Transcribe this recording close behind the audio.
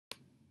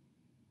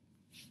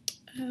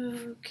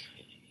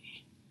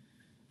Okay,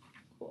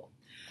 cool.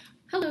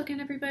 Hello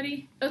again,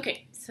 everybody.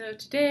 Okay, so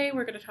today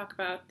we're going to talk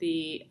about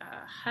the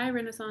High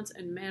Renaissance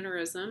and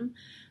Mannerism,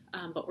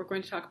 but we're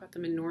going to talk about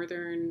them in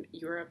Northern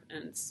Europe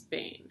and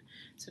Spain.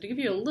 So to give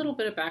you a little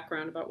bit of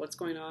background about what's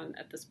going on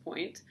at this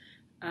point,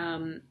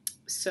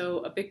 so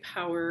a big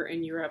power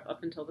in Europe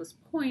up until this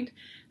point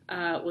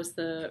was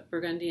the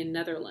Burgundian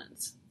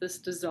Netherlands. This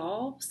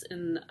dissolves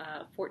in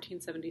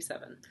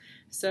 1477.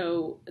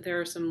 So there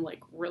are some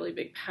like really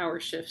big power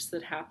shifts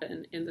that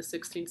happen in the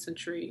 16th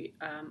century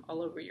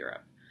all over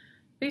Europe.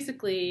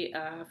 Basically,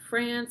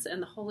 France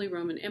and the Holy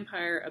Roman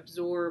Empire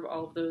absorb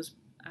all of those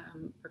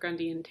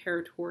Burgundian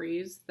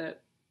territories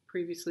that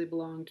previously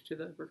belonged to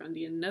the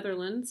Burgundian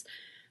Netherlands.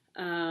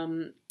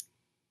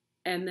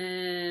 And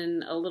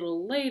then a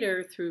little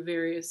later, through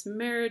various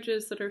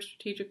marriages that are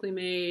strategically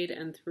made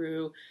and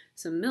through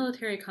some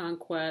military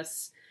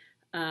conquests,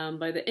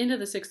 by the end of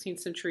the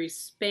 16th century,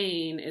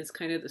 Spain is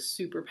kind of the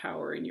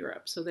superpower in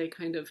Europe. So they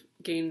kind of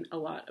gain a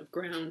lot of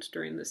ground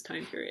during this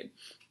time period.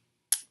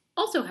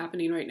 Also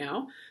happening right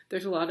now,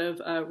 there's a lot of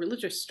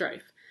religious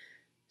strife.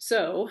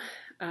 So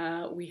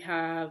we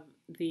have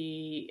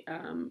the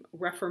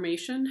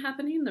Reformation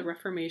happening, the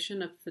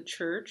Reformation of the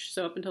Church.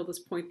 So up until this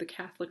point, the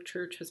Catholic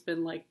Church has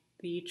been like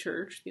the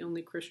church, the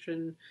only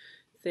Christian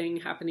thing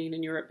happening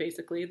in Europe,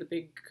 basically, the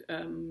big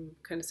kind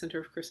of center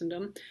of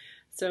Christendom.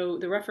 So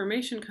the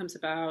Reformation comes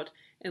about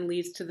and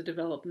leads to the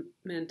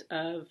development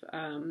of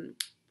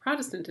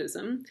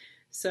Protestantism.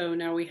 So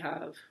now we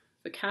have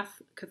the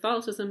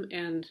Catholicism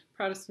and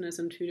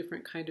Protestantism, two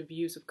different kind of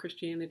views of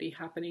Christianity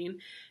happening.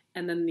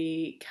 And then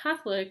the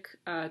Catholic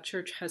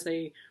Church has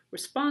a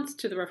response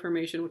to the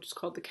Reformation, which is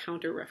called the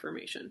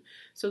Counter-Reformation.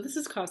 So this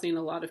is causing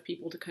a lot of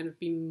people to kind of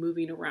be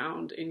moving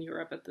around in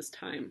Europe at this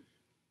time.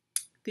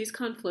 These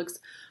conflicts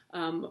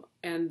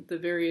and the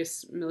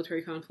various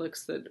military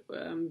conflicts that,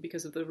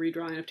 because of the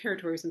redrawing of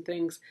territories and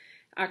things,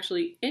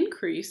 actually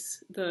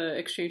increase the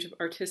exchange of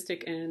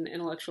artistic and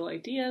intellectual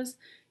ideas,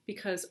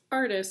 because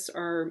artists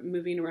are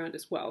moving around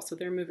as well. So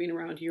they're moving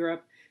around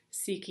Europe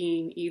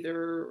seeking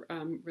either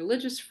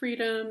religious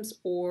freedoms,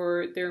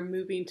 or they're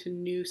moving to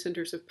new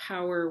centers of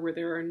power where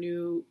there are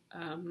new,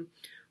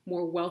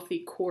 more wealthy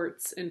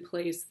courts in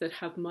place that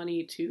have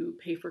money to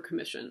pay for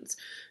commissions.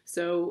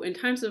 So in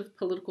times of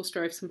political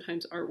strife,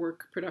 sometimes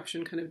artwork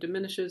production kind of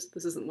diminishes.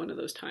 This isn't one of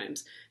those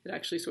times. It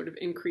actually sort of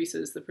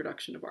increases the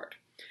production of art.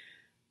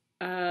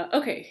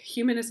 Okay,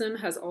 humanism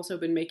has also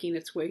been making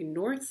its way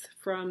north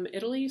from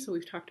Italy, so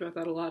we've talked about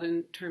that a lot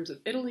in terms of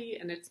Italy,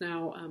 and it's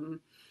now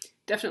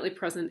definitely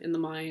present in the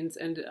minds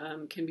and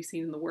can be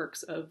seen in the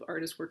works of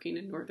artists working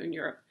in Northern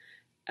Europe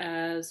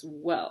as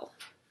well.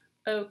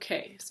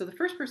 Okay, so the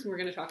first person we're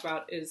going to talk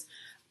about is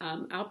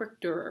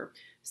Albrecht Dürer.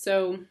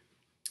 So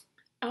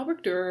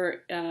Albrecht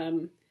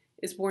Dürer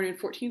is born in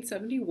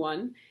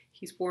 1471.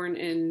 He's born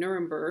in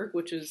Nuremberg,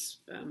 which is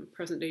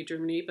present-day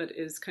Germany, but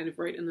is kind of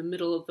right in the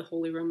middle of the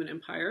Holy Roman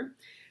Empire.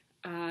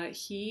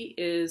 He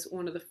is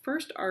one of the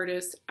first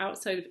artists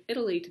outside of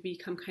Italy to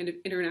become kind of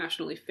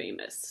internationally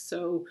famous.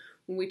 So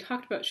when we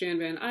talked about Jan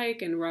van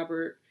Eyck and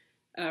Roger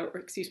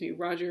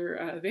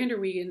van der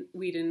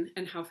Weyden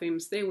and how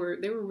famous they were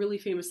really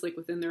famous like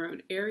within their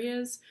own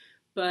areas.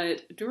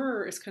 But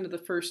Dürer is kind of the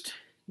first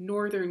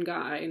northern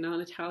guy,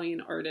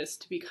 non-Italian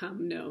artist to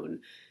become known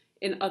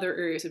in other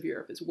areas of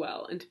Europe as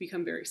well, and to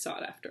become very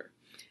sought after.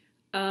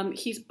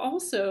 He's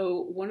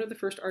also one of the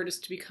first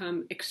artists to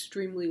become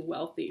extremely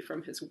wealthy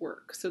from his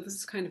work. So this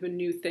is kind of a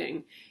new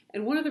thing.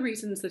 And one of the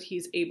reasons that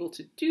he's able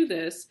to do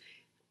this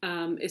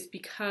is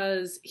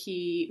because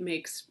he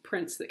makes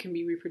prints that can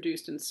be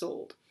reproduced and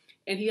sold.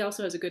 And he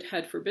also has a good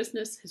head for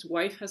business. His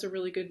wife has a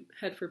really good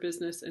head for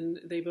business, and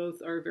they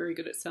both are very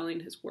good at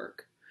selling his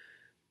work.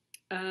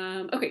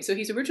 Okay, so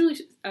he's originally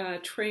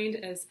trained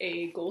as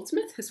a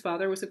goldsmith. His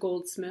father was a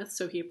goldsmith,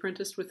 so he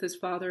apprenticed with his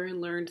father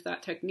and learned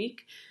that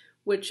technique,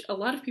 which a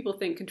lot of people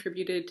think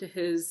contributed to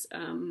his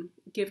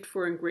gift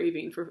for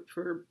engraving,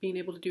 for being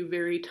able to do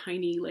very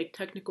tiny, like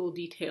technical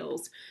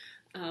details,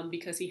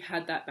 because he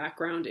had that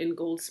background in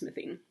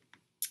goldsmithing.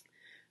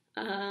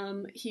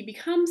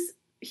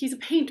 He's a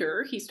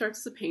painter. He starts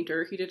as a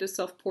painter. He did a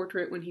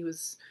self-portrait when he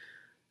was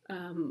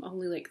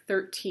only like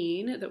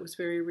 13 that was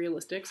very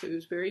realistic, so he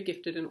was very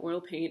gifted in oil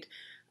paint.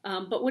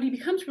 But what he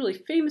becomes really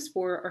famous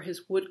for are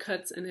his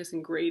woodcuts and his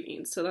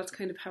engravings, so that's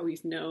kind of how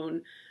he's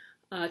known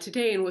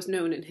today and was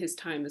known in his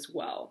time as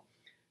well.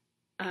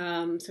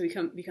 So he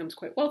becomes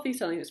quite wealthy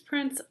selling his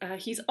prints.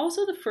 He's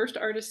also the first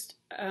artist,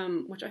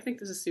 which I think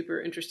this is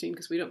super interesting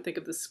because we don't think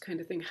of this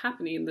kind of thing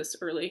happening this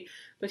early,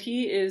 but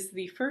he is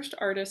the first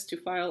artist to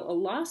file a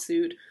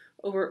lawsuit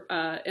over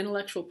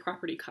intellectual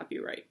property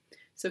copyright.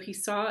 So he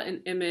saw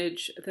an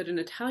image that an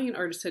Italian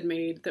artist had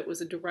made that was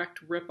a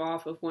direct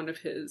ripoff of one of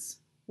his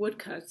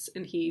woodcuts,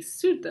 and he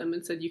sued them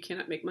and said, "You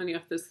cannot make money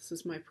off this, this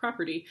is my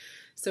property."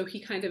 So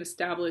he kind of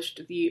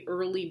established the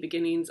early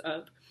beginnings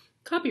of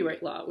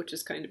copyright law, which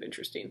is kind of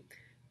interesting.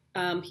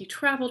 He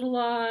traveled a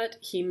lot,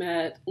 he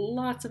met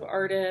lots of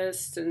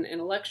artists and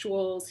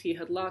intellectuals, he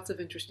had lots of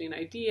interesting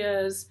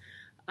ideas.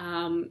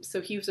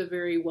 So he was a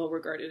very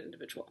well-regarded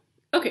individual.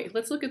 Okay,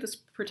 let's look at this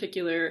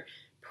particular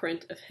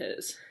print of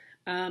his.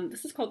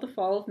 This is called The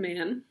Fall of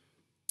Man.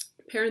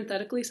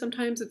 Parenthetically,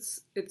 sometimes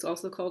it's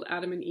also called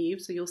Adam and Eve.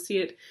 So you'll see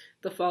it,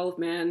 The Fall of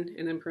Man,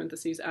 and in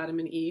parentheses, Adam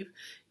and Eve.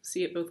 You'll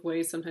see it both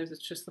ways. Sometimes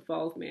it's just The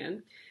Fall of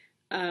Man.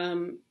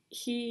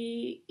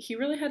 He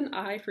really had an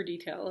eye for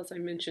detail, as I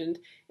mentioned,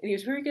 and he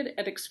was very good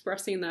at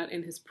expressing that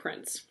in his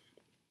prints.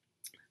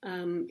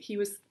 He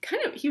was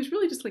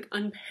really just like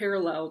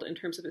unparalleled in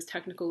terms of his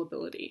technical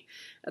ability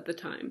at the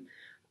time.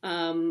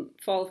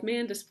 Fall of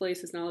Man displays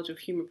his knowledge of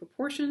human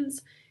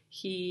proportions.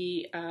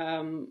 He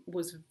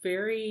was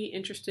very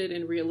interested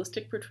in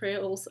realistic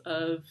portrayals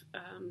of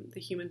the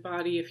human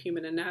body, of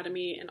human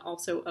anatomy, and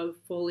also of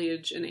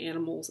foliage and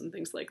animals and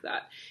things like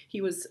that. He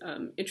was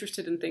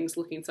interested in things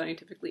looking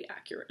scientifically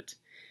accurate.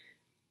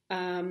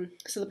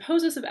 So the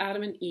poses of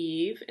Adam and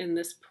Eve in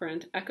this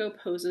print echo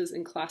poses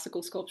in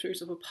classical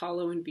sculptures of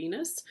Apollo and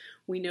Venus.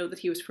 We know that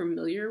he was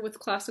familiar with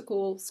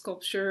classical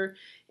sculpture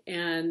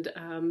and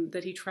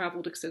that he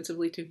traveled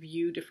extensively to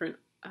view different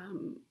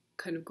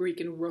kind of Greek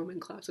and Roman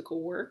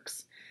classical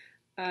works.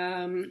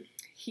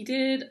 He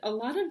did a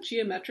lot of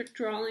geometric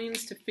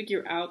drawings to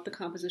figure out the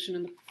composition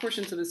and the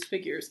proportions of his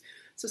figures.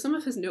 So some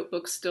of his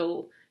notebooks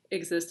still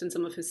exist in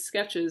some of his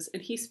sketches,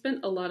 and he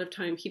spent a lot of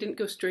time, he didn't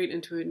go straight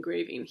into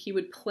engraving. He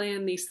would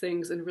plan these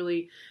things and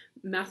really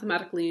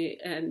mathematically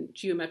and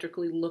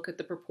geometrically look at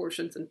the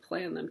proportions and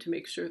plan them to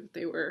make sure that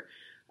they were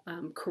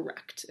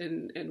correct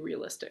and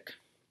realistic.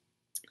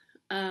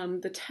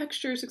 The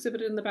textures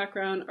exhibited in the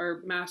background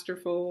are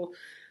masterful.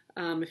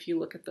 If you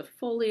look at the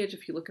foliage,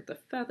 if you look at the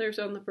feathers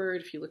on the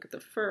bird, if you look at the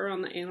fur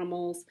on the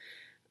animals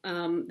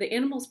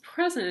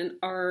present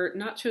are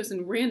not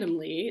chosen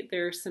randomly,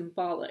 they're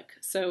symbolic.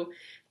 So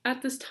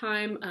at this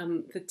time,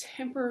 the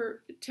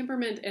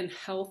temperament and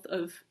health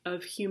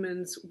of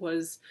humans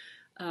was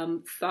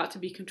thought to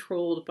be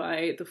controlled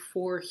by the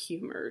four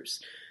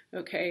humors.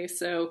 Okay,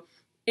 so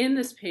in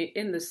this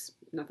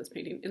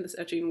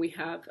etching, we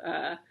have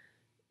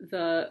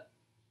the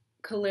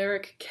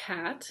choleric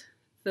cat,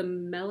 the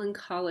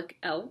melancholic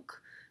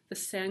elk, the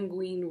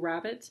sanguine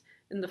rabbit,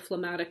 and the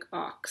phlegmatic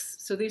ox.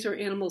 So these are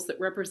animals that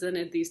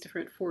represented these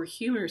different four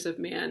humors of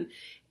man,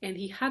 and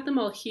he had them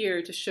all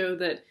here to show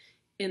that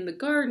in the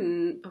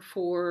garden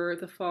before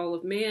the fall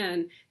of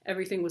man,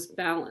 everything was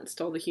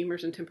balanced. All the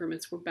humors and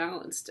temperaments were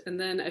balanced. And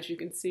then, as you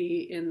can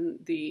see in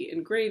the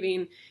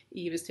engraving,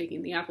 Eve is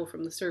taking the apple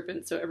from the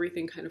serpent, so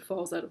everything kind of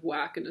falls out of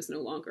whack and is no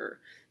longer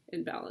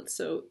in balance.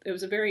 So it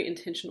was a very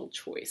intentional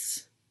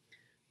choice.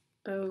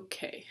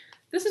 Okay,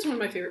 this is one of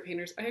my favorite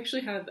painters. I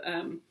actually have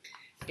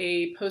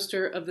a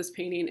poster of this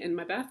painting in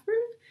my bathroom.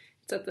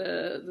 It's at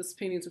this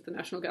painting's at the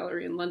National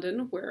Gallery in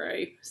London, where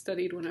I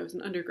studied when I was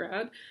an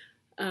undergrad.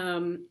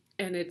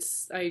 And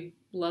I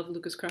love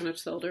Lucas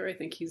Cranach the Elder. I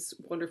think he's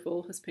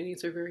wonderful. His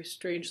paintings are very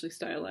strangely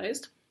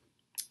stylized.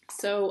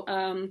 So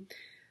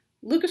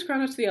Lucas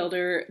Cranach the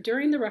Elder,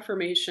 during the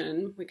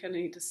Reformation, we kind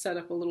of need to set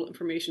up a little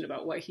information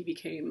about why he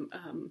became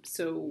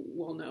so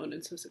well known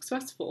and so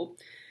successful.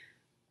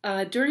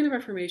 During the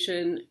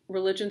Reformation,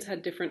 religions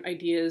had different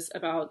ideas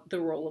about the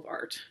role of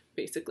art,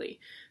 basically.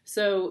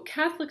 So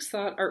Catholics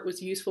thought art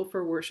was useful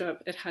for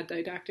worship. It had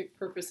didactic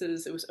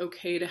purposes. It was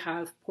okay to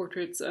have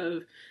portraits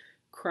of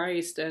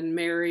Christ and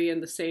Mary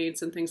and the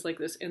saints and things like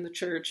this in the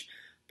church.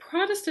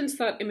 Protestants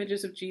thought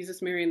images of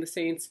Jesus, Mary, and the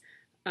saints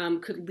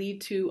could lead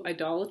to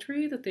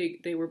idolatry, that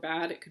they were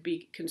bad. It could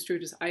be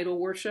construed as idol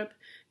worship.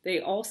 They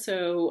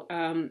also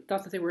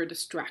thought that they were a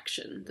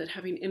distraction, that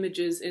having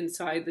images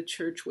inside the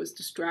church was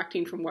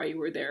distracting from why you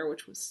were there,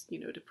 which was,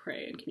 to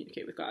pray and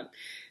communicate with God.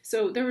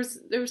 So there was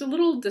a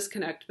little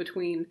disconnect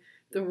between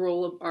the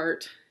role of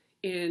art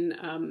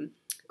in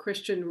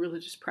Christian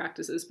religious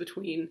practices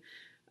between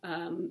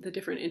the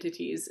different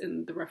entities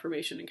in the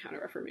Reformation and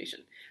Counter-Reformation.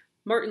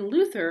 Martin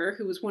Luther,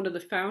 who was one of the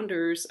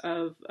founders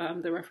of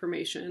the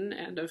Reformation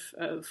and of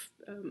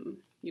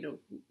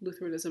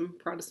Lutheranism,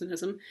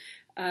 Protestantism,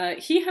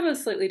 he had a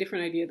slightly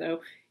different idea,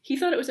 though. He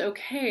thought it was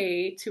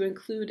okay to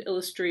include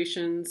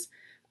illustrations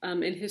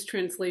in his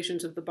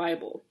translations of the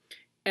Bible.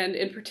 And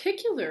in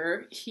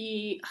particular,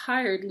 he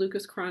hired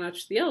Lucas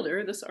Cranach the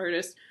Elder, this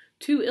artist,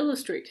 to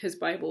illustrate his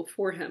Bible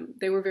for him.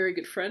 They were very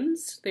good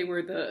friends. They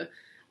were the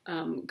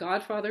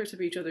godfathers of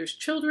each other's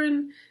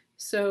children.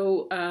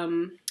 So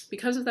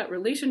because of that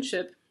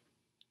relationship,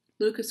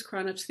 Lucas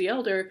Cranach the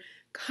Elder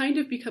kind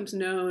of becomes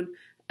known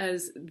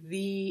as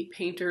the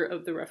painter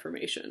of the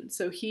Reformation.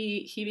 So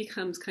he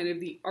becomes kind of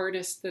the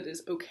artist that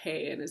is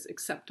okay and is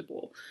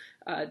acceptable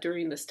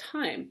during this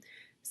time.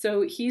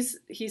 So he's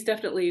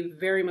definitely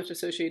very much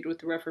associated with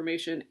the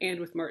Reformation and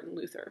with Martin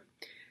Luther.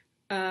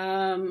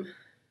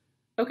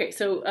 Okay,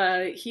 so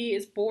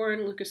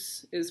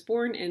Lucas is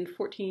born in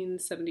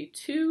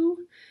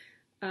 1472.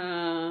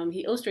 He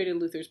illustrated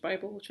Luther's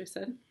Bible, which I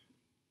said.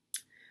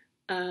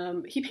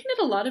 He painted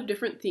a lot of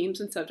different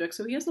themes and subjects,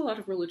 so he has a lot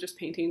of religious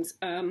paintings,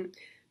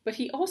 but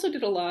he also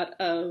did a lot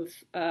of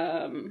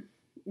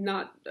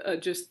not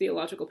just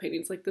theological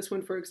paintings, like this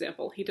one, for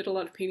example. He did a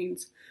lot of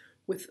paintings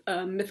with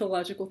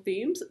mythological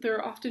themes. There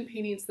are often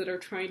paintings that are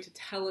trying to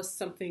tell us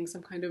something,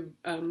 some kind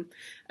of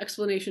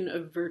explanation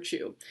of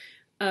virtue.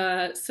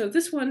 So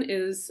this one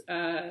is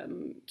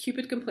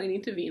Cupid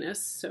complaining to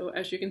Venus. So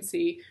as you can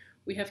see,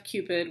 we have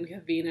Cupid, we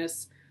have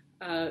Venus.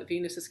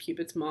 Venus is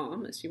Cupid's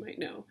mom, as you might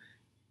know.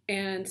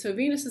 And so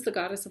Venus is the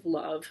goddess of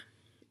love.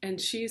 And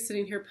she's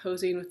sitting here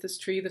posing with this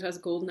tree that has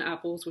golden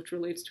apples, which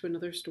relates to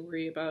another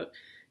story about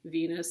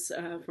Venus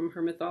from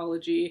her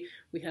mythology.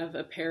 We have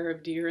a pair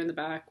of deer in the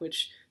back,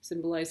 which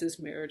symbolizes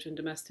marriage and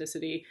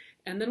domesticity.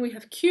 And then we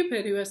have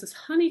Cupid, who has this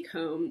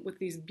honeycomb with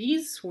these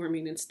bees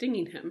swarming and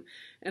stinging him.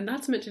 And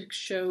that's meant to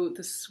show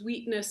the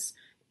sweetness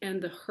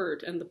and the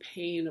hurt and the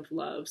pain of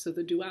love. So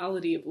the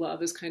duality of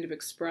love is kind of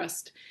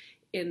expressed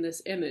in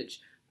this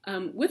image.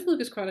 With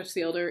Lucas Cranach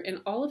the Elder, in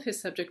all of his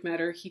subject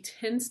matter, he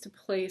tends to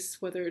place,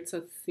 whether it's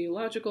a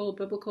theological,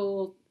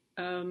 biblical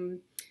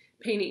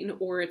painting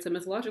or it's a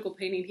mythological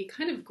painting, he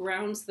kind of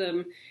grounds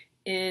them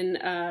in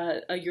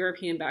a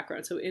European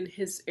background, so in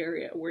his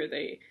area where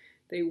they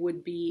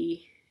would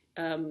be,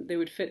 they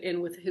would fit in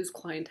with his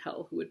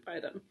clientele who would buy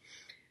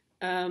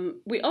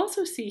them. We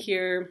also see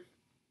here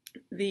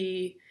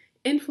the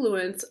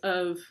influence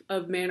of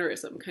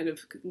Mannerism kind of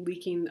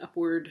leaking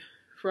upward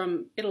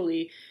from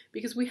Italy,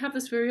 because we have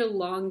this very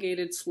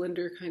elongated,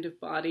 slender kind of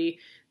body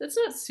that's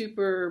not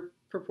super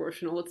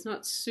proportional, it's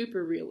not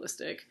super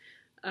realistic.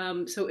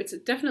 So it's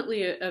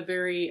definitely a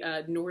very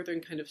northern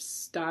kind of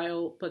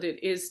style, but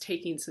it is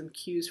taking some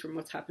cues from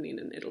what's happening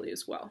in Italy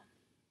as well.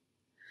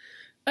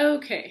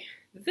 Okay,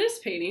 this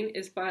painting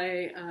is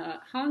by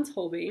Hans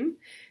Holbein.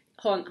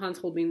 Hans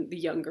Holbein the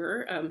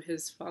Younger.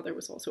 His father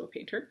was also a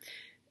painter.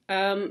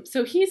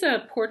 So he's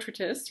a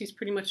portraitist. He's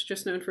pretty much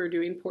just known for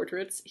doing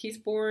portraits. He's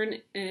born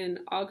in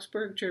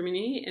Augsburg,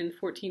 Germany in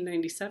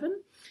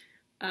 1497.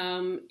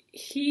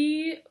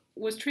 He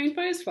was trained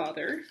by his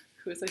father,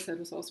 who, as I said,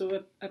 was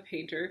also a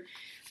painter.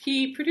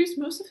 He produced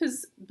most of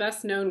his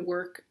best-known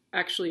work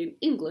actually in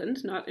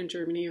England, not in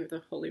Germany or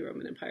the Holy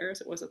Roman Empire,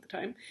 as it was at the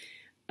time.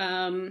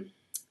 So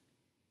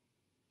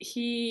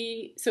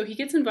he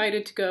gets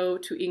invited to go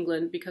to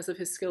England because of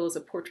his skill as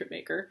a portrait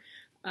maker.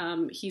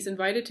 He's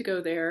invited to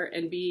go there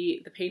and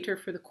be the painter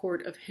for the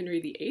court of Henry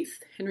VIII.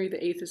 Henry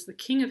VIII is the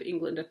King of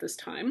England at this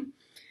time.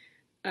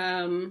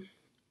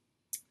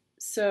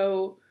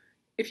 So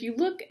if you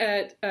look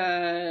at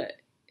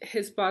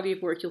his body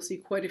of work, you'll see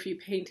quite a few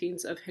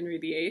paintings of Henry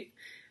VIII.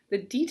 The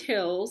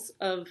details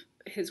of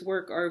his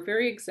work are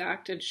very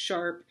exact and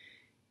sharp,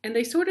 and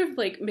they sort of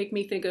like make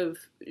me think of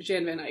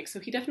Jan van Eyck.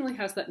 So he definitely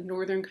has that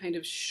northern kind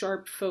of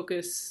sharp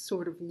focus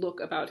sort of look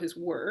about his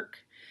work.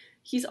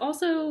 He's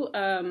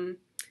also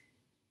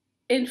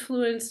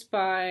influenced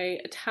by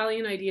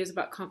Italian ideas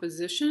about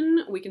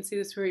composition. We can see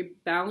this very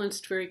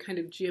balanced, very kind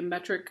of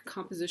geometric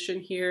composition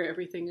here.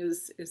 Everything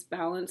is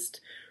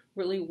balanced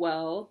really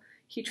well.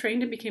 He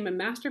trained and became a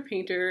master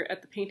painter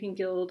at the Painting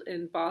Guild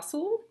in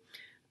Basel.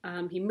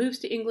 He moves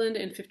to England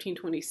in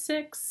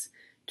 1526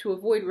 to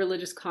avoid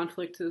religious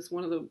conflict. Is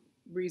one of the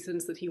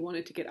reasons that he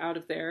wanted to get out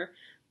of there.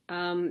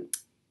 And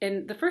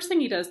the first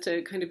thing he does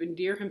to kind of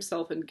endear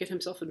himself and get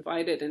himself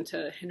invited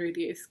into Henry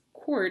VIII's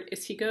court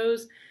is he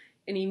goes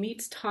and he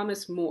meets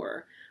Thomas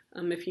More.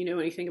 If you know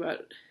anything about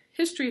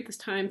history at this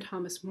time,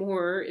 Thomas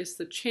More is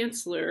the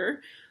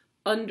chancellor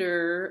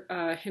under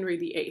Henry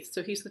VIII.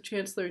 So he's the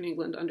chancellor in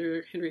England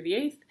under Henry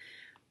VIII.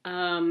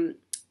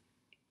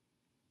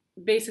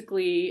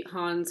 Basically,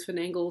 Hans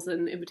finagles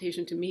an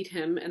invitation to meet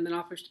him and then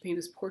offers to paint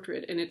his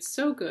portrait. And it's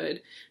so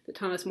good that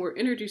Thomas More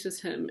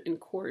introduces him in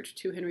court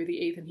to Henry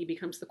VIII and he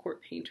becomes the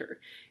court painter.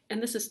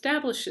 And this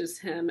establishes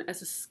him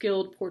as a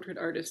skilled portrait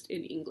artist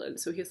in England.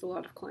 So he has a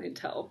lot of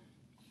clientele.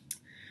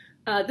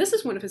 This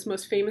is one of his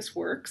most famous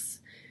works.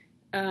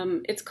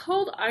 It's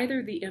called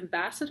either the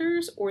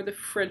Ambassadors or the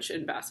French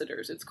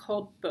Ambassadors. It's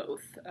called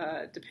both,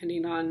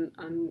 depending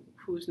on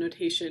whose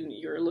notation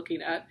you're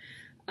looking at.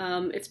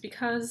 It's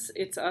because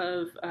it's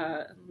of,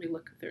 let me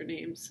look at their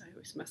names. I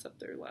always mess up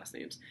their last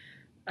names.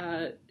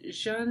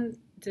 Jean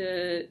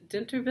de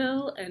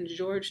Dinterville and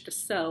Georges de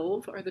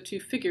Selve are the two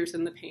figures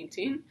in the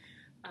painting.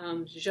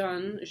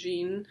 Jean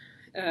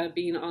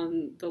being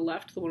on the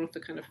left, the one with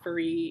the kind of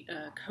furry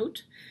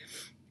coat.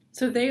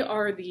 So they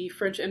are the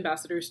French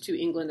ambassadors to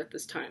England at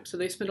this time. So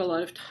they spent a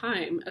lot of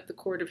time at the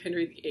court of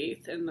Henry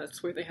VIII, and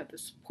that's where they had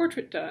this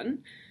portrait done.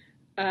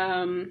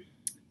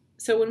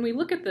 So when we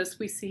look at this,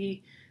 we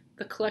see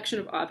the collection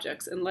of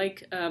objects, and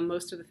like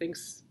most of the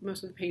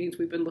paintings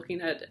we've been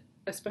looking at,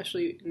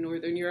 especially in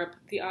Northern Europe,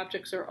 the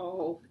objects are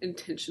all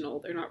intentional.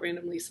 They're not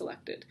randomly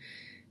selected.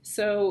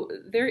 So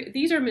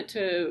these are meant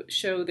to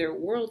show their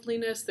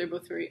worldliness. They're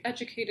both very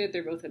educated.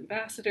 They're both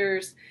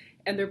ambassadors,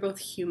 and they're both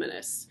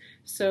humanists.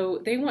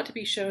 So they want to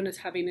be shown as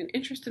having an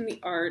interest in the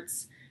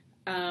arts,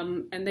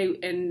 and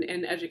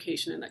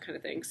education and that kind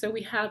of thing. So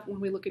we have, when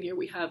we look in here,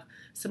 we have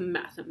some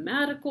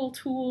mathematical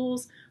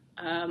tools.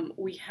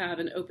 We have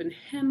an open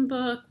hymn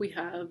book. We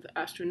have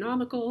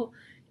astronomical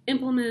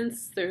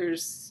implements.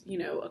 There's,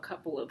 a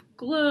couple of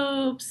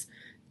globes.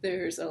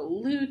 There's a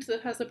lute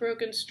that has a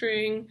broken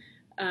string.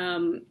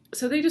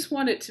 So they just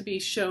want it to be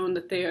shown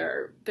that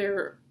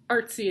they're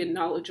artsy and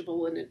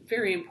knowledgeable and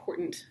very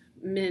important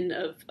men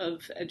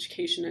of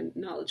education and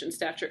knowledge and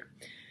stature.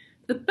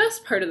 The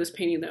best part of this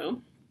painting,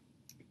 though,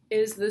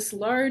 is this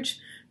large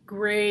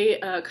gray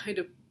kind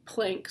of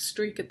plank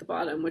streak at the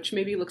bottom, which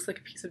maybe looks like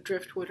a piece of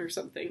driftwood or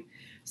something.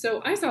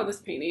 So I saw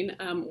this painting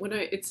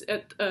it's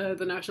at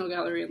the National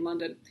Gallery in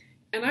London,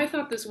 and I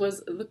thought this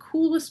was the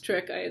coolest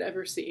trick I had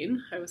ever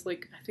seen. I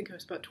think I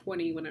was about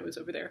 20 when I was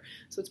over there,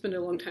 so it's been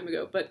a long time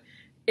ago, but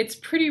it's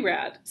pretty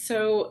rad.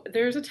 So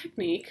there's a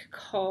technique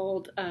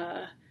called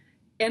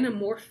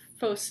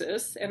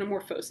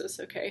anamorphosis,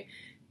 okay?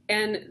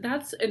 And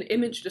that's an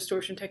image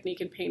distortion technique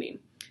in painting.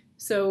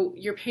 So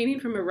you're painting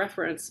from a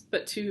reference,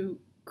 but to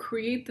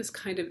create this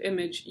kind of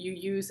image, you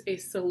use a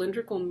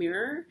cylindrical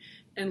mirror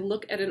and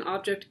look at an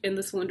object in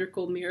the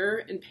cylindrical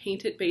mirror and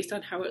paint it based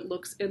on how it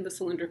looks in the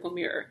cylindrical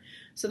mirror.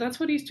 So that's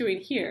what he's doing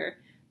here,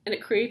 and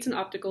it creates an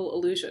optical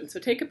illusion. So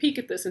take a peek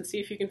at this and see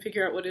if you can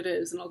figure out what it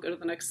is, and I'll go to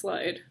the next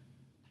slide.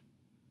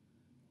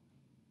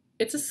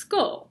 It's a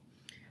skull.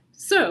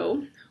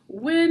 So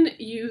when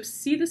you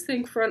see this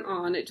thing front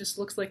on, it just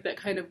looks like that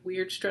kind of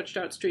weird stretched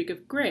out streak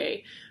of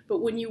gray. But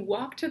when you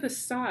walk to the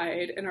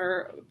side and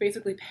are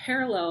basically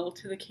parallel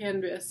to the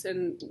canvas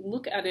and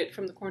look at it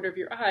from the corner of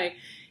your eye,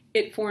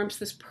 it forms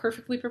this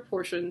perfectly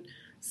proportioned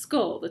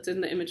skull that's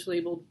in the image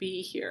labeled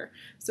B here.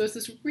 So it's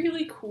this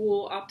really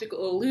cool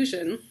optical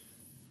illusion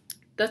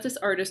that this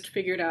artist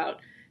figured out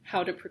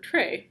how to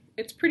portray.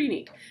 It's pretty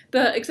neat.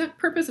 The exact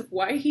purpose of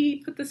why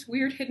he put this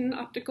weird hidden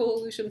optical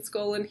illusion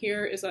skull in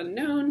here is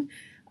unknown.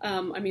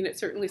 I mean, it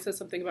certainly says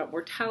something about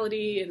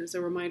mortality and is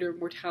a reminder of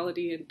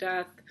mortality and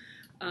death.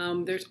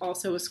 There's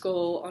also a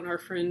skull on our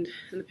friend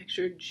in the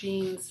picture,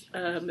 Jean's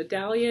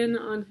medallion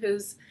on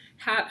his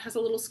hat has a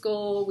little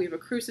skull. We have a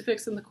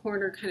crucifix in the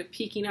corner kind of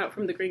peeking out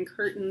from the green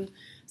curtain.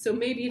 So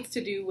maybe it's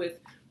to do with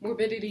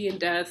morbidity and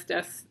death,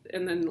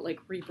 and then like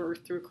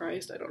rebirth through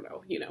Christ. I don't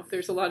know. You know,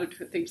 there's a lot of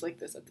different things like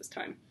this at this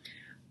time.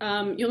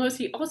 You'll notice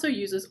he also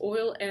uses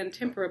oil and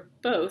tempera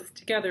both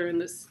together in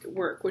this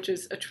work, which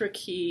is a trick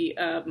he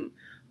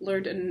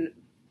learned in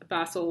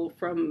Basel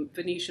from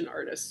Venetian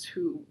artists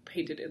who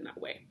painted in that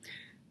way.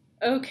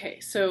 Okay,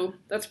 so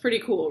that's pretty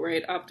cool,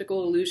 right?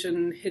 Optical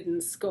illusion,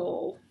 hidden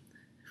skull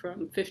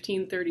from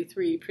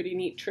 1533. Pretty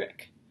neat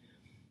trick.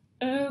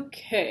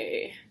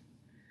 Okay.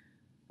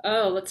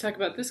 Oh, let's talk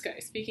about this guy.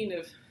 Speaking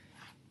of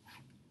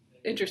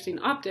interesting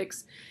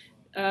optics,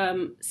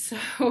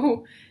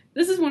 so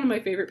this is one of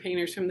my favorite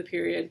painters from the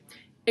period.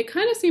 It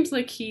kind of seems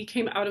like he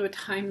came out of a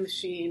time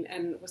machine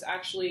and was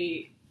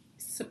actually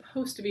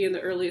supposed to be in the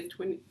early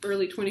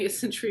 20th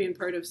century and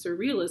part of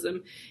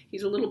surrealism.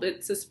 He's a little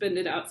bit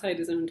suspended outside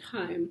his own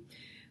time.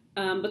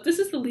 But this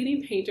is the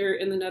leading painter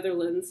in the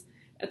Netherlands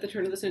at the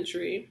turn of the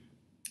century,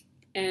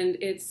 and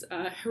it's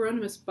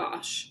Hieronymus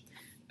Bosch.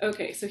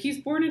 Okay, so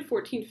he's born in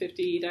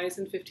 1450, he dies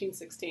in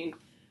 1516.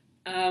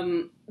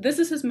 This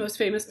is his most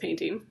famous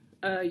painting.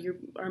 You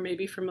are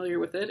maybe familiar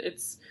with it.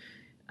 It's,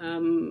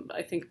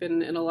 I think,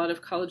 been in a lot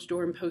of college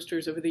dorm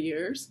posters over the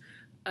years.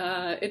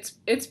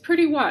 It's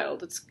pretty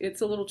wild.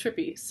 It's a little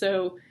trippy.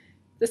 So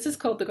this is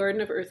called The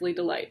Garden of Earthly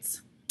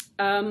Delights.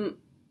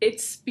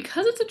 It's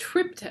because it's a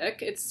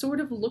triptych, it sort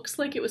of looks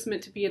like it was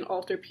meant to be an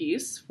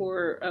altarpiece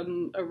for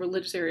a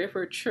religious area,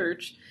 for a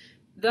church.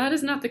 That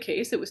is not the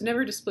case. It was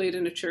never displayed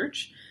in a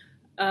church.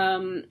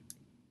 The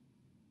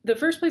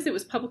first place it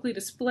was publicly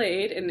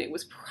displayed, and it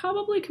was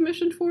probably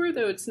commissioned for,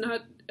 though it's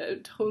not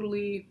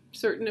totally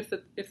certain if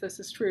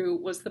this is true,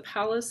 was the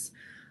palace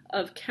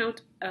of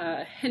Count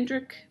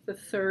Hendrik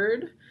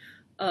III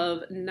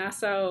of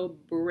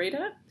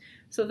Nassau-Breda.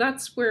 So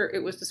that's where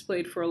it was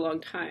displayed for a long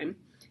time.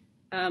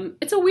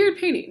 It's a weird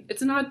painting.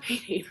 It's an odd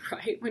painting,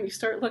 right, when you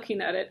start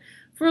looking at it,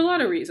 for a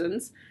lot of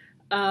reasons.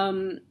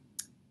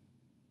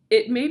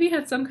 It maybe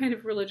had some kind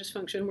of religious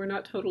function, we're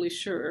not totally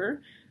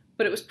sure,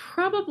 but it was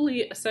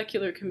probably a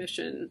secular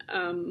commission,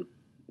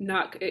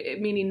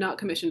 meaning not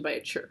commissioned by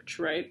a church,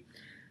 right?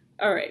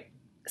 All right.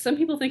 Some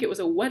people think it was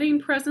a wedding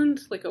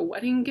present, like a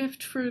wedding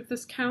gift for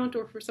this count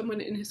or for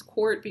someone in his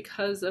court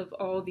because of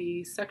all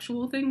the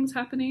sexual things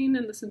happening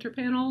in the center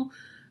panel.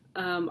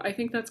 I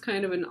think that's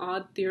kind of an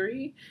odd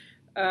theory.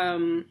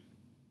 But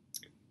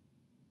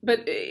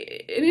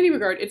in any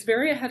regard, it's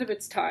very ahead of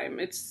its time.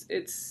 It's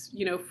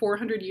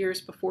 400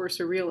 years before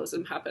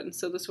surrealism happened.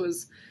 So this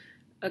was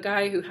a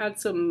guy who had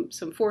some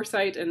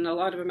foresight and a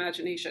lot of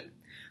imagination.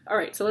 All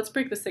right, so let's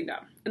break this thing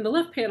down. In the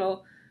left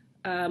panel,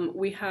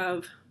 we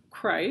have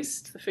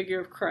Christ, the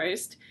figure of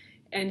Christ,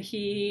 and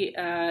he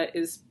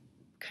is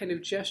kind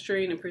of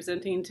gesturing and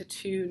presenting to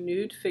two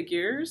nude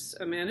figures,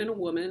 a man and a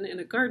woman, in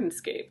a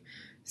gardenscape.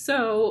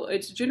 So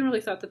it's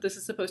generally thought that this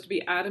is supposed to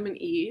be Adam and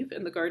Eve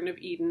in the Garden of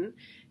Eden,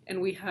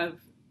 and we have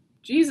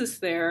Jesus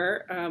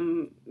there,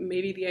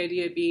 maybe the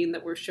idea being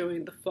that we're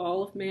showing the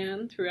fall of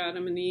man through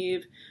Adam and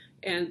Eve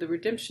and the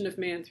redemption of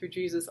man through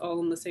Jesus all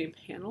in the same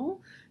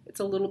panel.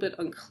 It's a little bit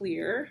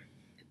unclear.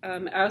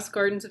 As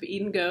Gardens of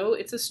Eden go,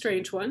 it's a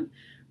strange one.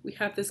 We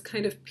have this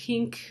kind of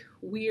pink,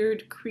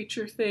 weird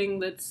creature thing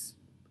that's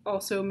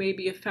also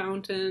maybe a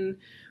fountain.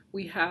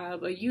 We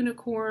have a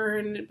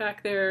unicorn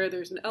back there.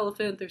 There's an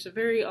elephant. There's a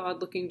very odd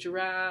looking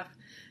giraffe.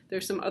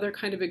 There's some other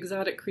kind of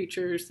exotic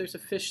creatures. There's a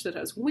fish that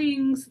has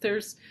wings.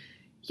 There's,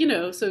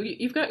 so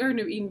you've got Garden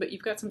of Eden, but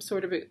you've got some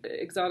sort of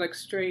exotic,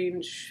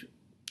 strange,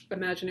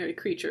 imaginary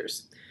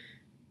creatures.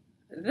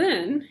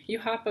 Then you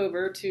hop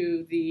over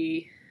to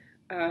the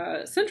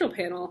central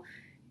panel,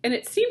 and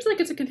it seems like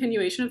it's a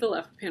continuation of the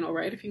left panel,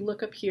 right? If you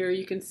look up here,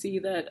 you can see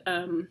that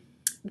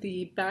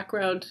the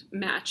background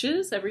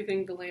matches,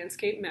 everything, the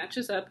landscape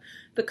matches up.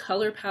 The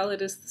color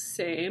palette is the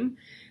same.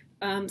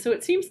 So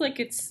it seems like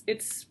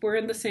we're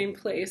in the same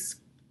place.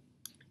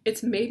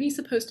 It's maybe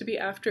supposed to be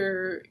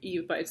after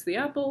Eve bites the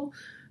apple.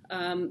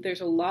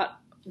 There's a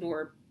lot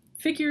more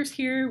figures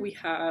here. We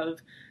have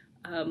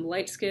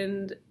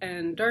light-skinned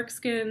and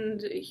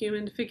dark-skinned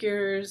human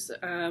figures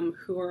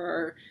who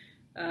are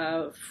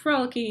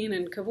frolicking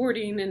and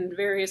cavorting in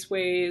various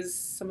ways.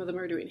 Some of them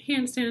are doing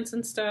handstands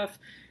and stuff.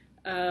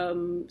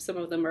 Some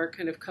of them are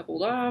kind of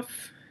coupled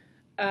off.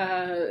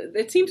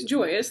 It seems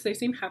joyous. They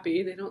seem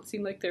happy. They don't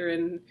seem like they're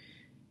in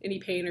any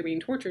pain or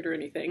being tortured or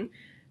anything.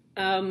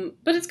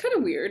 But it's kind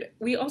of weird.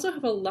 We also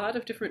have a lot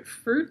of different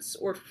fruits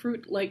or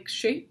fruit-like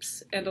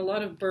shapes and a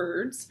lot of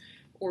birds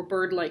or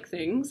bird-like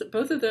things.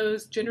 Both of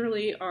those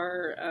generally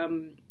are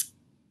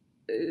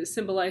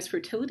symbolize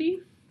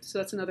fertility. So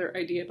that's another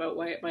idea about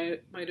why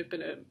it might have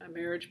been a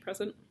marriage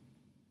present.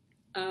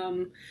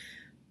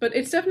 But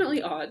it's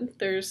definitely odd.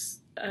 There's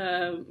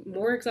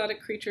more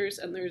exotic creatures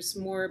and there's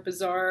more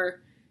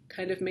bizarre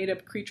kind of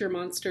made-up creature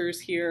monsters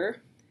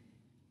here.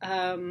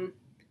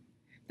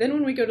 Then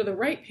when we go to the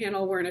right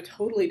panel, we're in a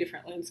totally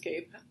different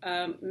landscape.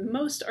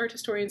 Most art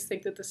historians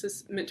think that this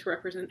is meant to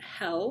represent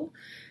hell.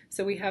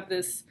 So we have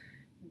this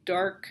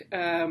dark,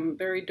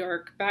 very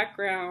dark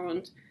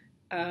background.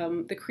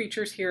 The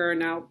creatures here are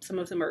now, some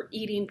of them are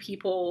eating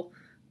people.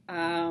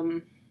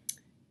 And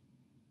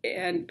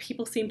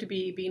people seem to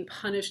be being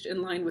punished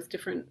in line with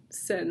different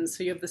sins.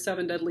 So you have the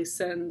 7 deadly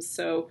sins.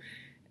 So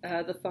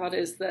the thought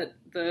is that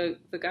the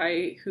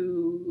guy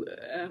who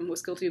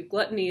was guilty of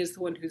gluttony is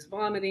the one who's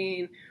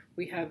vomiting.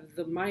 We have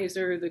the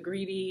miser, the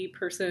greedy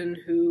person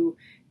who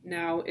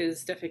now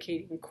is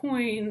defecating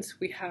coins.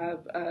 We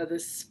have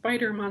this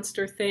spider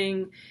monster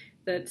thing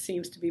that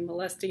seems to be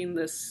molesting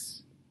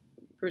this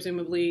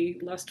presumably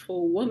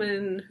lustful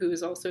woman who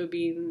is also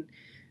being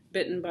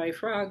bitten by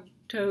frog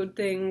toad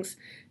things.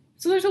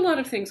 So there's a lot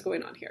of things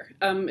going on here.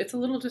 It's a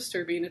little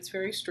disturbing. It's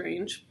very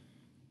strange.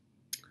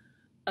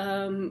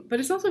 But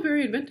it's also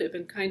very inventive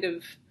and kind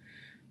of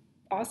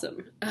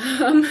awesome.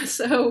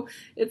 So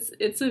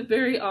it's a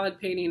very odd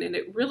painting, and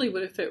it really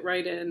would have fit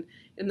right in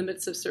the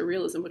midst of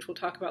surrealism, which we'll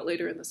talk about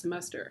later in the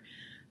semester.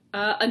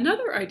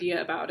 Another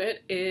idea about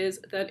it is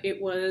that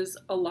it was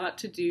a lot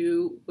to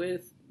do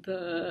with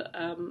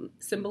the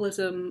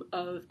symbolism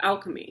of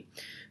alchemy.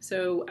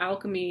 So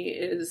alchemy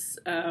is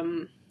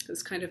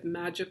this kind of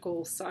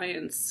magical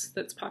science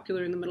that's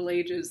popular in the Middle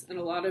Ages, and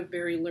a lot of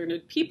very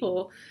learned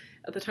people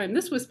at the time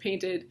this was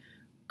painted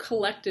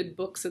collected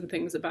books and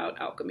things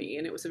about alchemy,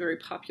 and it was a very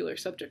popular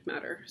subject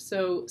matter.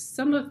 So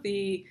some of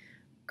the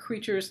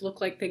creatures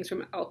look like things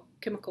from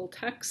alchemical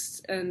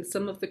texts, and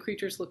some of the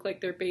creatures look like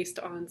they're based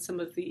on some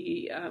of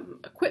the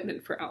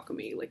equipment for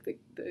alchemy, like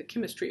the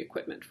chemistry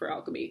equipment for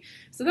alchemy.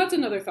 So that's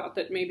another thought,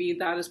 that maybe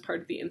that is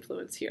part of the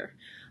influence here.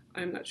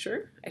 I'm not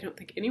sure. I don't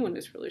think anyone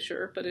is really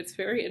sure, but it's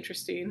very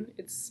interesting.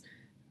 It's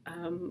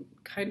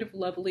kind of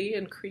lovely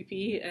and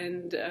creepy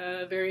and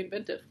very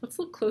inventive. Let's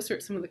look closer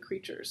at some of the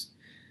creatures.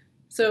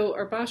 So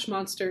our Bosch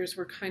monsters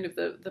were kind of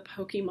the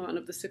Pokemon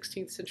of the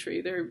 16th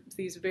century. They're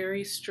these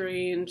very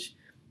strange,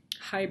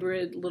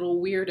 hybrid little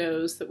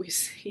weirdos that we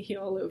see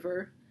all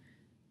over.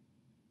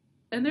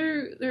 And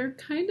they're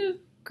kind of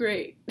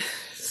great.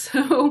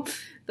 So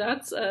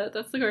that's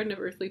the Garden of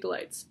Earthly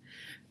Delights.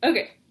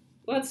 Okay,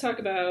 let's talk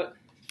about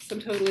some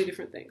totally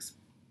different things.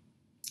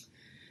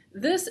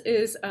 This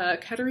is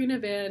Catharina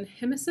van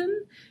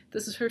Hemissen.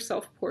 This is her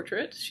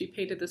self-portrait. She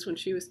painted this when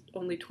she was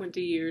only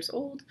 20 years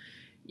old.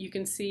 You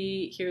can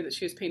see here that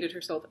she has painted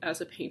herself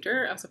as a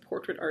painter, as a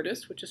portrait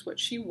artist, which is what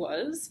she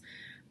was.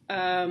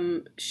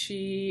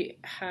 She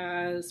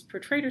has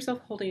portrayed herself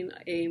holding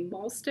a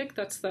maul stick.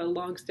 That's the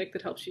long stick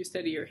that helps you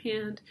steady your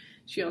hand.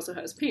 She also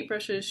has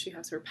paintbrushes. She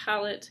has her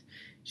palette.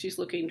 She's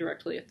looking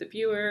directly at the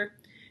viewer.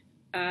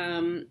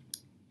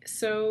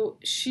 So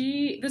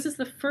this is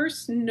the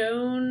first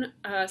known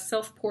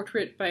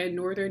self-portrait by a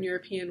Northern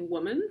European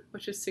woman,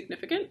 which is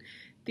significant.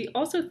 The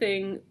other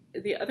thing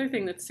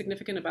that's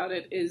significant about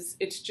it is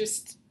it's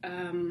just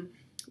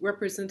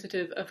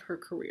representative of her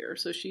career.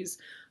 So she's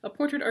a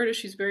portrait artist,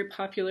 she's very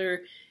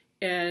popular,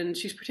 and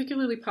she's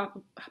particularly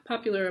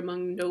popular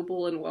among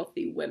noble and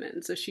wealthy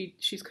women. So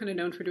she's kind of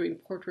known for doing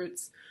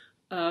portraits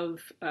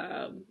of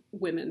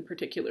women,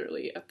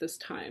 particularly at this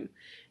time.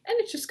 And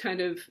it's just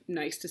kind of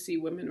nice to see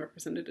women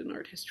represented in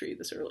art history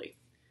this early.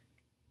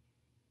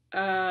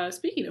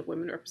 speaking of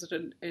women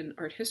represented in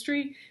art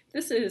history,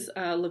 this is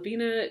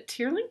Lavina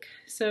Tierlink.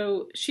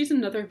 So she's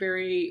another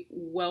very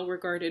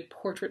well-regarded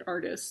portrait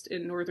artist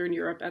in Northern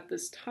Europe at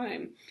this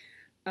time.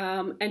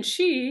 And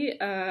she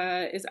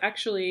is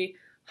actually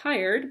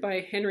hired by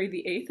Henry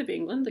VIII of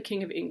England, the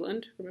King of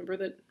England. Remember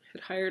that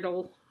had hired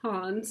old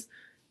Hans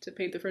to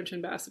paint the French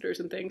ambassadors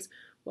and things.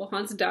 Well,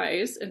 Hans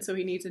dies, and so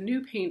he needs a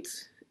new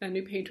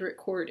painter at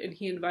court, and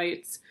he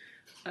invites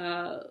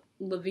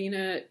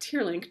Lavina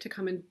Tierlink to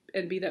come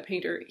and be that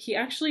painter. He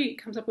actually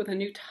comes up with a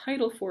new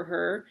title for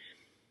her.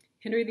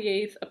 Henry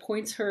VIII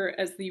appoints her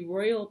as the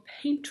Royal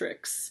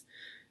Paintrix,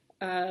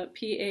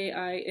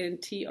 Paintrix,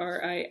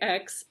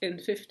 in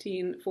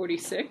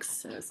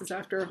 1546. This is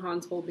after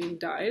Hans Holbein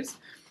dies.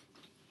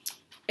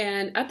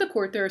 And at the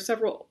court, there are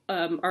several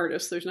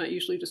artists. There's not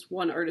usually just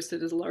one artist that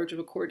is as large of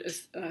a court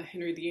as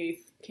Henry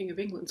VIII, King of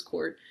England's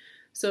court.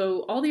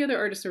 So all the other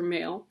artists are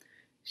male.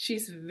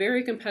 She's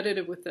very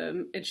competitive with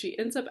them, and she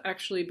ends up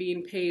actually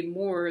being paid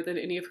more than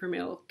any of her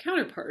male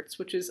counterparts,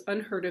 which is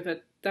unheard of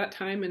at that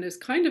time and is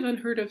kind of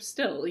unheard of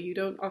still. You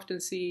don't often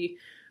see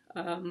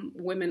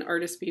women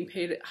artists being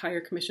paid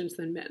higher commissions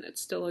than men.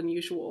 It's still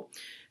unusual.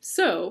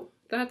 So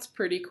that's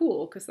pretty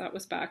cool, because that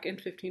was back in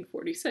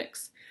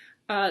 1546.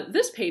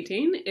 This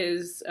painting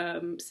is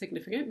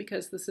significant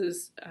because this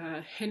is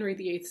Henry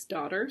VIII's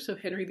daughter. So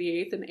Henry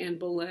VIII and Anne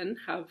Boleyn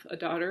have a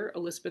daughter,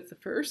 Elizabeth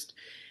I.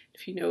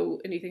 If you know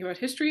anything about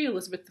history,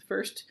 Elizabeth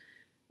I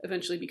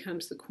eventually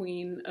becomes the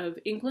Queen of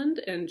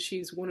England, and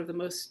she's one of the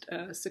most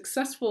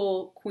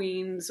successful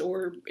queens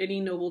or any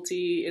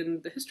nobility in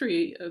the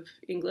history of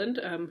England.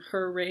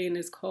 Her reign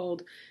is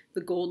called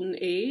the Golden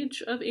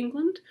Age of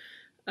England.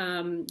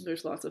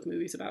 There's lots of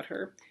movies about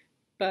her.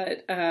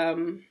 But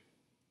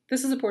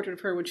this is a portrait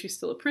of her when she's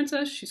still a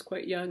princess. She's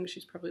quite young.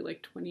 She's probably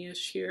like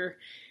 20-ish here.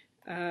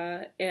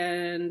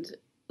 And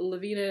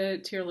Lavina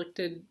Tierlink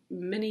did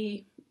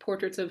many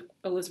portraits of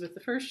Elizabeth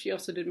I. She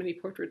also did many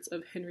portraits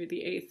of Henry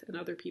VIII and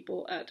other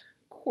people at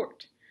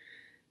court.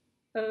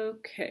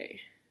 Okay.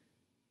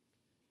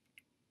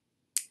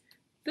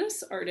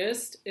 This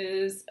artist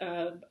is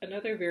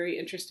another very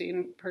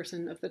interesting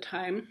person of the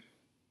time.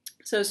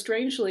 So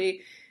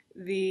strangely,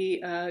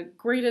 the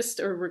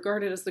greatest, or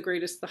regarded as the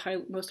greatest,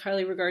 most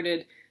highly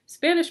regarded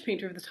Spanish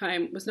painter of the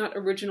time was not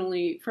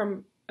originally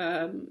from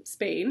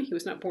Spain. He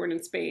was not born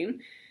in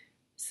Spain.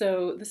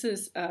 So this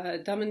is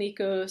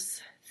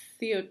Dominikos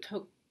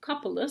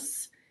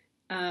Theotokopoulos.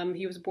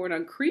 He was born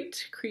on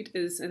Crete. Crete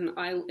is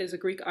a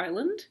Greek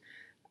island.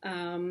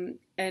 And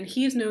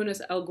he is known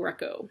as El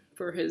Greco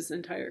for his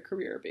entire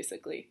career,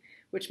 basically,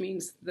 which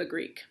means the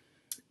Greek.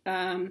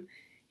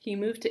 He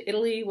moved to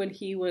Italy when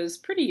he was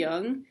pretty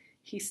young.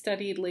 He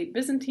studied late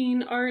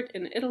Byzantine art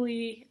in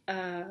Italy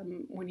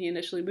when he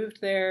initially moved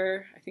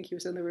there. I think he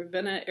was in the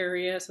Ravenna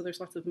area, so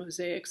there's lots of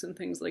mosaics and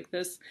things like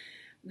this.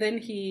 Then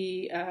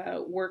he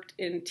worked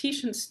in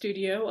Titian's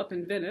studio up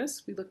in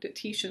Venice. We looked at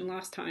Titian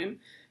last time.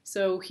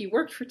 So he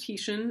worked for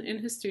Titian in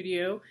his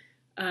studio.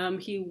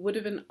 He would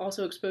have been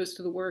also exposed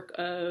to the work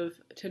of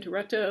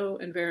Tintoretto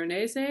and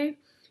Veronese.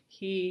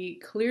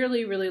 He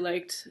clearly really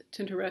liked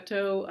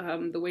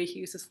Tintoretto. The way he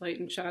uses light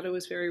and shadow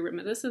is very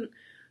reminiscent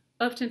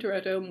of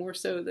Tintoretto, more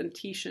so than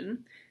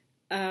Titian.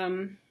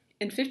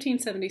 In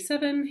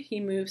 1577, he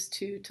moves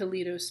to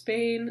Toledo,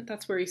 Spain.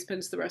 That's where he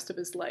spends the rest of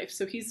his life.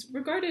 So he's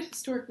regarded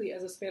historically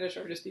as a Spanish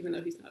artist, even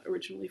though he's not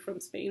originally from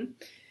Spain.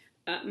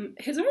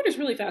 His art is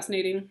really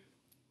fascinating.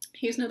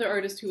 He's another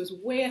artist who was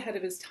way ahead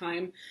of his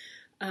time.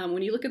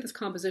 When you look at this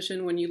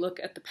composition, when you look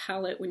at the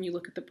palette, when you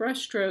look at the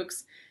brush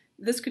strokes,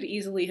 this could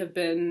easily have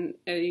been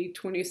a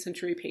 20th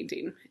century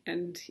painting,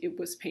 and it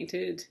was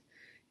painted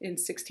in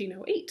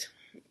 1608.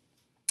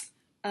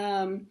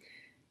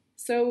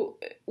 So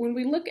when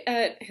we look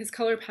at his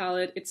color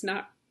palette, it's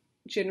not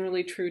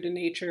generally true to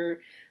nature.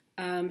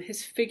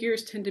 His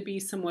figures tend to be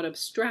somewhat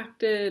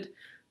abstracted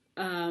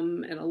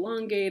and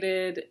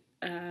elongated.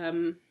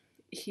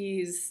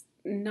 He's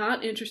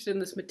not interested in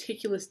this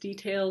meticulous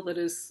detail that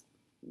is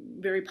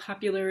very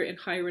popular in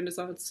high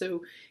Renaissance,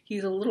 so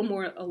he's a little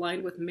more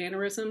aligned with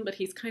Mannerism, but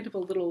he's kind of a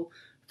little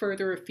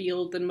further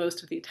afield than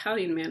most of the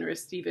Italian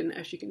Mannerists, even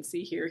as you can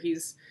see here.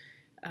 He's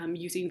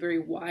using very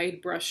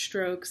wide brush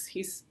strokes.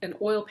 He's an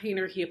oil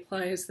painter. He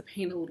applies the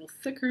paint a little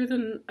thicker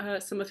than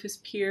some of his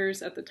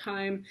peers at the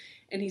time,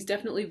 and he's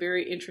definitely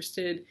very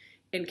interested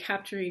in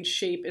capturing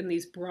shape in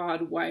these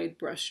broad, wide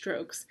brush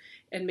strokes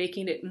and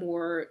making it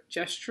more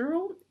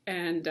gestural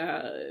and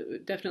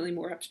definitely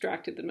more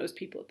abstracted than most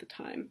people at the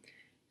time.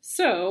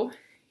 So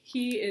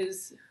he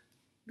is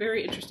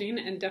very interesting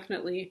and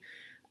definitely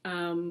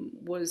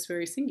was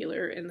very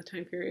singular in the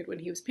time period when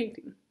he was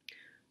painting.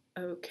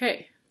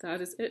 Okay, that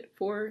is it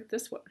for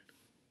this one.